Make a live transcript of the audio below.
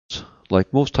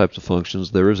Like most types of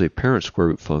functions, there is a parent square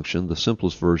root function, the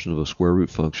simplest version of a square root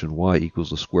function, y equals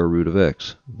the square root of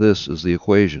x. This is the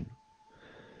equation.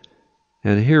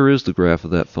 And here is the graph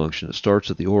of that function. It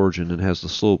starts at the origin and has the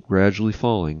slope gradually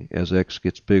falling as x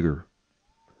gets bigger.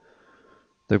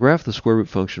 The graph of the square root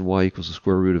function y equals the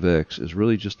square root of x is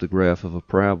really just the graph of a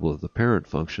parabola of the parent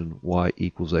function y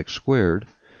equals x squared,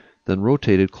 then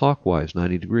rotated clockwise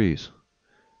 90 degrees,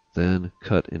 then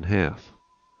cut in half.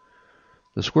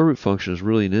 The square root function is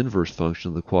really an inverse function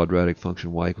of the quadratic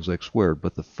function y equals x squared,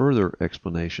 but the further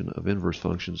explanation of inverse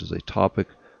functions is a topic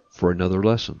for another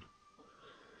lesson.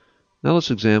 Now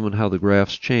let's examine how the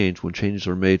graphs change when changes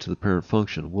are made to the parent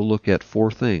function. We'll look at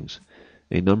four things: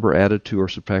 a number added to or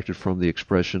subtracted from the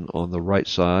expression on the right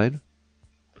side,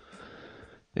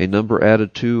 a number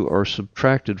added to or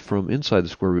subtracted from inside the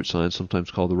square root sign,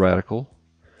 sometimes called the radical,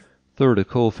 third, a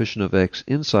coefficient of x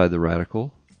inside the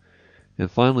radical, and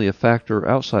finally a factor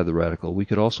outside the radical. We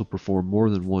could also perform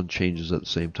more than one changes at the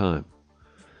same time.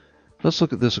 Let's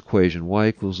look at this equation, y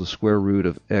equals the square root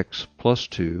of x plus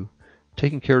 2,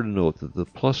 taking care to note that the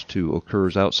plus 2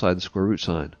 occurs outside the square root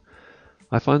sign.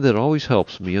 I find that it always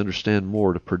helps me understand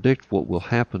more to predict what will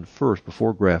happen first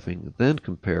before graphing, then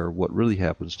compare what really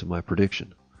happens to my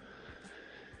prediction.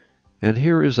 And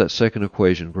here is that second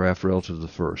equation graphed relative to the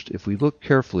first. If we look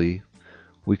carefully,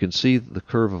 we can see that the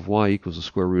curve of y equals the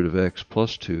square root of x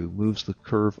plus 2 moves the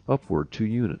curve upward 2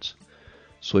 units.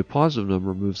 So a positive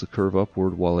number moves the curve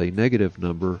upward, while a negative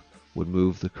number would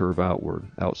move the curve outward,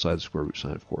 outside the square root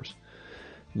sign, of course.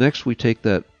 Next, we take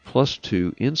that plus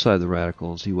 2 inside the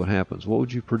radical and see what happens. What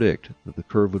would you predict? That the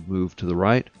curve would move to the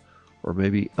right, or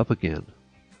maybe up again?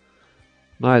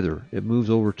 Neither. It moves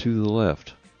over to the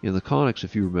left. In the conics,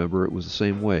 if you remember, it was the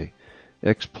same way.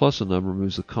 X plus a number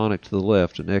moves the conic to the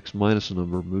left, and x minus a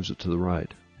number moves it to the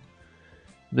right.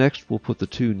 Next, we'll put the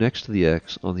 2 next to the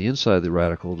x on the inside of the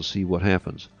radical to see what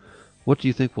happens. What do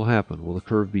you think will happen? Will the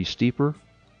curve be steeper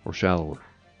or shallower?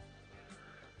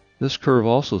 This curve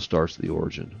also starts at the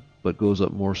origin, but goes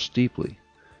up more steeply,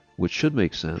 which should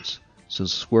make sense,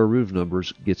 since the square root of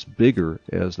numbers gets bigger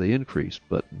as they increase,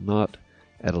 but not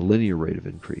at a linear rate of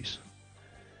increase.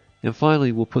 And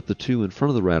finally, we'll put the 2 in front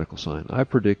of the radical sign. I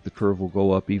predict the curve will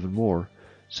go up even more,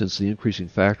 since the increasing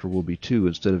factor will be 2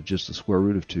 instead of just the square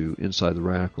root of 2 inside the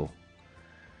radical.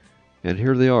 And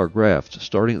here they are graphed,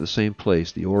 starting at the same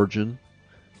place, the origin,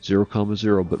 0,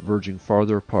 0, but verging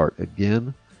farther apart.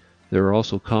 Again, there are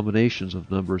also combinations of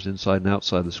numbers inside and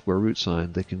outside the square root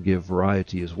sign that can give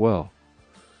variety as well.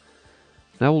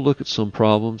 Now we'll look at some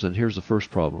problems, and here's the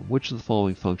first problem. Which of the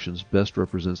following functions best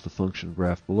represents the function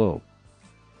graphed below?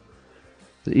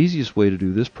 The easiest way to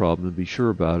do this problem and be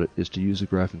sure about it is to use a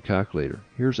graphing calculator.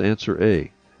 Here's answer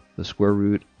A, the square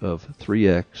root of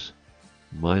 3x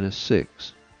minus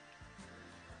 6.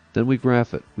 Then we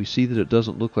graph it. We see that it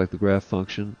doesn't look like the graph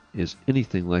function is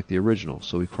anything like the original,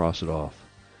 so we cross it off.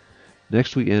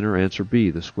 Next we enter answer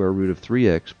B, the square root of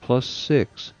 3x plus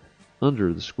 6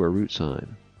 under the square root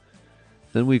sign.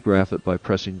 Then we graph it by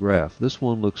pressing graph. This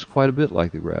one looks quite a bit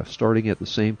like the graph, starting at the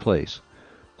same place.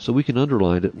 So we can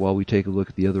underline it while we take a look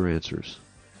at the other answers.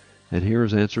 And here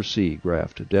is answer C,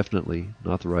 graphed. Definitely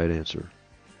not the right answer.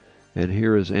 And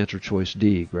here is answer choice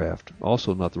D, graphed.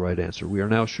 Also not the right answer. We are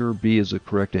now sure B is the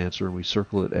correct answer, and we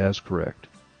circle it as correct.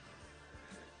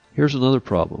 Here's another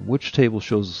problem. Which table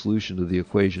shows the solution to the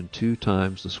equation 2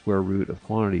 times the square root of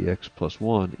quantity x plus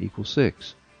 1 equals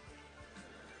 6?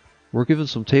 We're given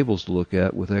some tables to look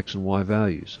at with x and y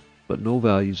values, but no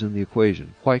values in the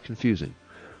equation. Quite confusing.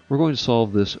 We're going to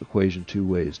solve this equation 2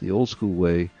 ways. The old school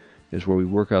way is where we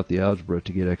work out the algebra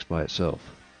to get x by itself.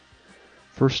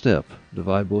 First step,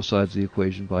 divide both sides of the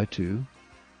equation by 2.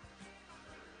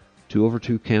 2 over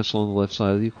 2 cancel on the left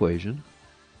side of the equation.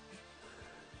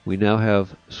 We now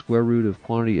have square root of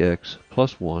quantity x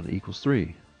plus 1 equals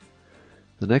 3.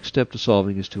 The next step to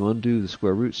solving is to undo the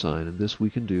square root sign, and this we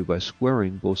can do by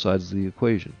squaring both sides of the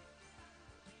equation.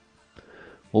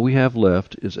 What we have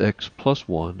left is x plus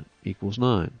 1 equals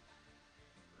 9.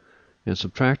 And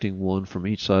subtracting 1 from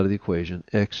each side of the equation,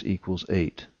 x equals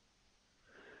 8.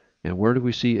 And where do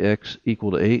we see x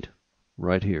equal to 8?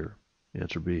 Right here,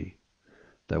 answer B.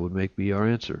 That would make B our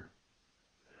answer.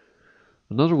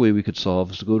 Another way we could solve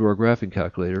is to go to our graphing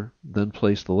calculator, then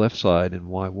place the left side in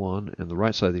y1 and the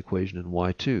right side of the equation in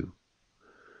y2.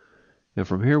 And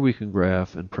from here we can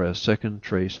graph and press second,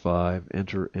 trace 5,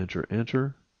 enter, enter,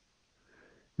 enter.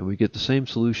 And we get the same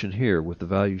solution here with the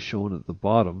values shown at the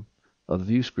bottom of the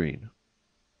view screen.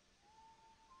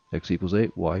 X equals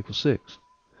 8, y equals 6.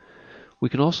 We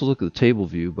can also look at the table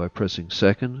view by pressing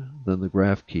second, then the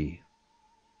graph key.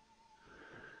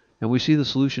 And we see the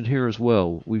solution here as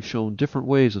well. We've shown different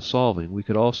ways of solving. We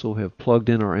could also have plugged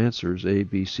in our answers, A,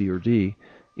 B, C, or D,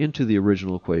 into the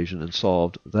original equation and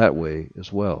solved that way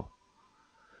as well.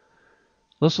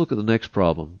 Let's look at the next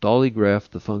problem. Dolly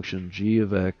graphed the function g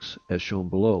of x as shown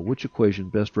below. Which equation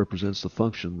best represents the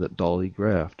function that Dolly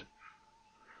graphed?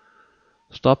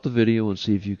 Stop the video and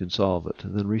see if you can solve it,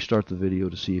 and then restart the video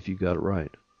to see if you got it right.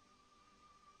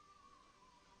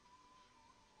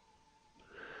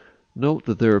 Note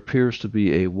that there appears to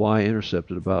be a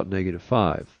y-intercept at about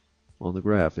 -5 on the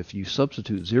graph. If you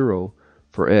substitute 0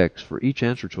 for x for each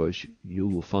answer choice, you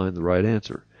will find the right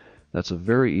answer. That's a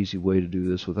very easy way to do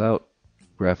this without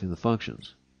graphing the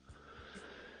functions.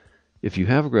 If you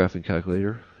have a graphing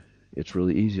calculator, it's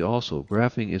really easy also.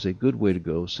 Graphing is a good way to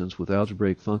go, since with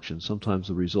algebraic functions sometimes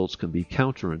the results can be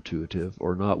counterintuitive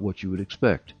or not what you would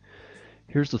expect.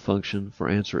 Here's the function for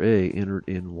answer A entered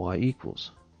in y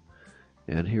equals.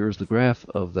 And here's the graph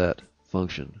of that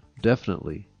function.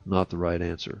 Definitely not the right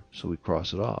answer, so we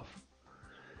cross it off.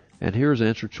 And here's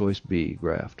answer choice B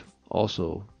graphed.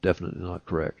 Also definitely not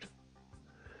correct.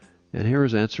 And here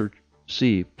is answer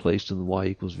C placed in the y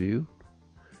equals view.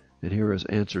 And here is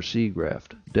answer C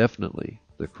graphed. Definitely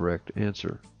the correct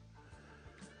answer.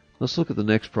 Let's look at the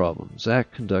next problem.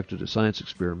 Zach conducted a science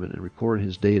experiment and recorded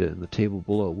his data in the table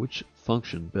below. Which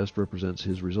function best represents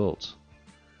his results?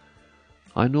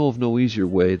 I know of no easier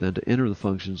way than to enter the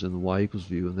functions in the y equals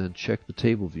view and then check the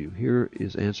table view. Here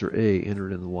is answer A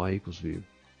entered in the y equals view.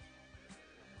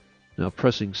 Now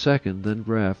pressing second, then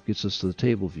graph, gets us to the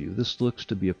table view. This looks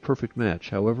to be a perfect match.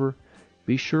 However,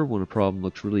 be sure when a problem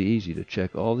looks really easy to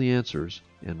check all the answers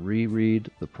and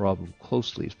reread the problem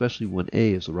closely, especially when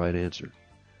A is the right answer.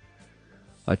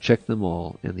 I checked them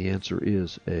all, and the answer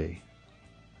is A.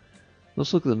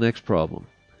 Let's look at the next problem.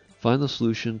 Find the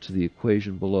solution to the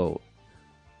equation below.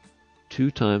 2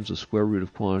 times the square root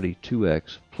of quantity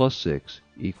 2x plus 6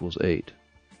 equals 8.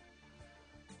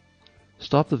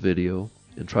 Stop the video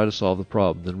and try to solve the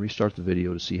problem, then restart the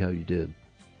video to see how you did.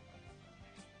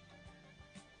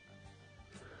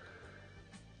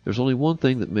 There's only one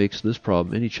thing that makes this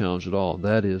problem any challenge at all, and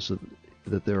that is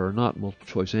that there are not multiple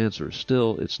choice answers.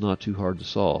 Still, it's not too hard to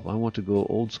solve. I want to go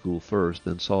old school first,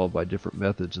 then solve by different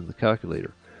methods in the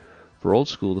calculator. For old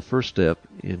school, the first step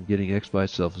in getting x by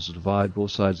itself is to divide both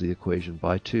sides of the equation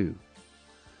by 2.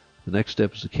 The next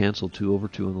step is to cancel 2 over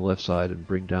 2 on the left side and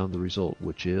bring down the result,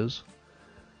 which is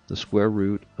the square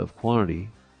root of quantity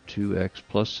 2x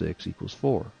plus 6 equals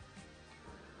 4.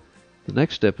 The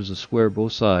next step is to square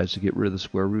both sides to get rid of the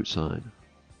square root sign.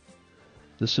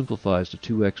 This simplifies to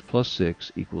 2x plus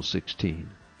 6 equals 16.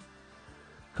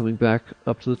 Coming back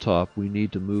up to the top, we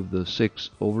need to move the 6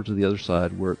 over to the other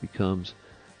side where it becomes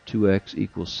 2x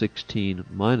equals 16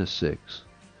 minus 6.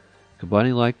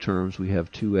 Combining like terms, we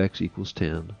have 2x equals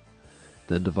 10.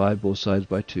 Then divide both sides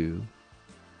by 2.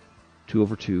 2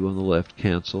 over 2 on the left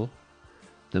cancel.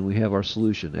 Then we have our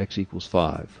solution, x equals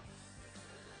 5.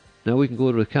 Now we can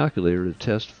go to the calculator to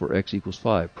test for x equals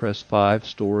 5. Press 5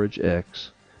 storage x,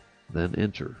 then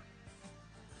enter.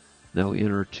 Now we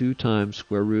enter 2 times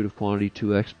square root of quantity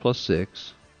 2x plus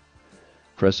 6.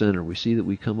 Press enter. We see that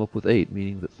we come up with 8,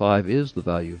 meaning that 5 is the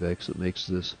value of x that makes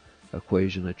this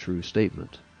equation a true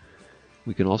statement.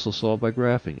 We can also solve by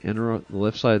graphing. Enter the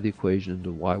left side of the equation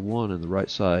into y1 and the right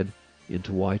side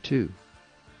into y2.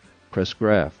 Press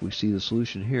graph. We see the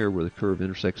solution here where the curve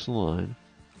intersects the line.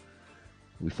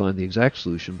 We find the exact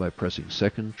solution by pressing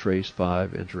second, trace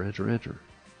 5, enter, enter, enter.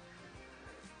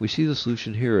 We see the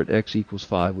solution here at x equals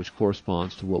 5, which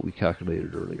corresponds to what we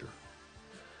calculated earlier.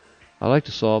 I like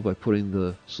to solve by putting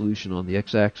the solution on the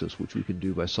x-axis, which we can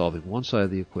do by solving one side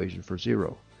of the equation for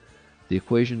 0. The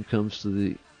equation comes to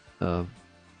the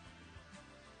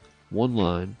one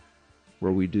line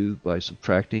where we do by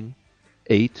subtracting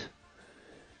 8.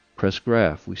 Press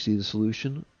graph. We see the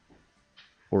solution,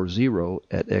 or 0,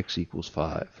 at x equals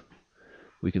 5.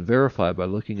 We can verify by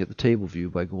looking at the table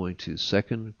view by going to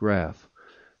second graph.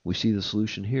 We see the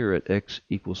solution here at x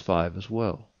equals 5 as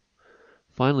well.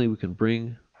 Finally, we can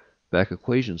bring back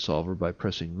equation solver by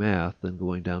pressing math, then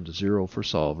going down to 0 for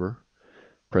solver.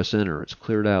 Press enter. It's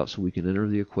cleared out so we can enter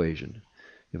the equation.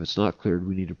 If it's not cleared,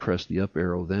 we need to press the up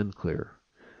arrow, then clear.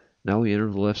 Now we enter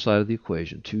the left side of the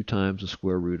equation, 2 times the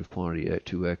square root of quantity at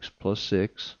 2x plus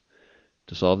 6.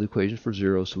 To solve the equation for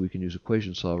 0 so we can use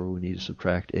equation solver, we need to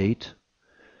subtract 8.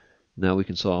 Now we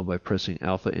can solve by pressing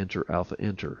alpha enter, alpha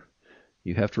enter.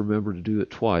 You have to remember to do it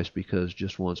twice because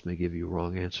just once may give you a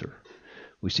wrong answer.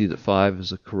 We see that 5 is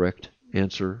the correct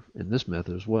answer in this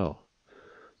method as well.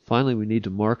 Finally, we need to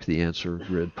mark the answer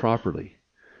grid properly.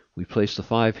 We place the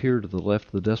 5 here to the left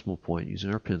of the decimal point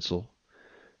using our pencil.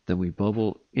 then we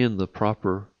bubble in the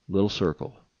proper little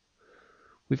circle.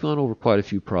 We've gone over quite a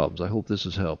few problems. I hope this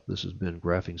has helped. This has been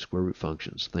Graphing Square Root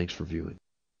Functions. Thanks for viewing.